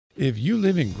If you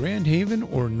live in Grand Haven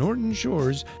or Norton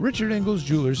Shores, Richard Engels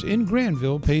Jewelers in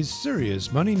Granville pays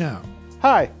serious money now.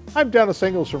 Hi, I'm Dennis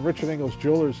Engels from Richard Engels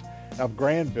Jewelers of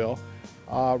Granville.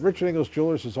 Richard Engels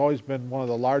Jewelers has always been one of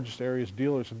the largest areas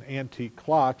dealers in antique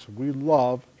clocks. We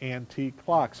love antique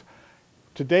clocks.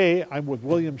 Today I'm with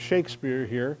William Shakespeare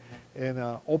here in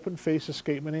an open face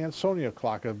escapement Ansonia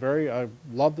clock. I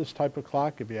love this type of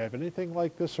clock. If you have anything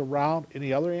like this around,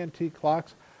 any other antique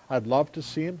clocks, I'd love to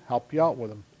see them, help you out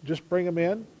with them. Just bring them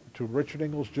in to Richard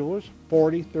Engels Jewelers,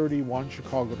 4031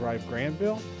 Chicago Drive,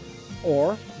 Granville,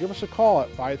 or give us a call at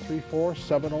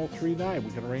 534-7039.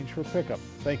 We can arrange for pickup.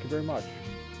 Thank you very much.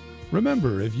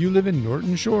 Remember, if you live in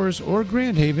Norton Shores or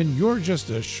Grand Haven, you're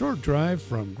just a short drive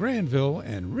from Granville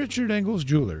and Richard Engels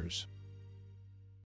Jewelers.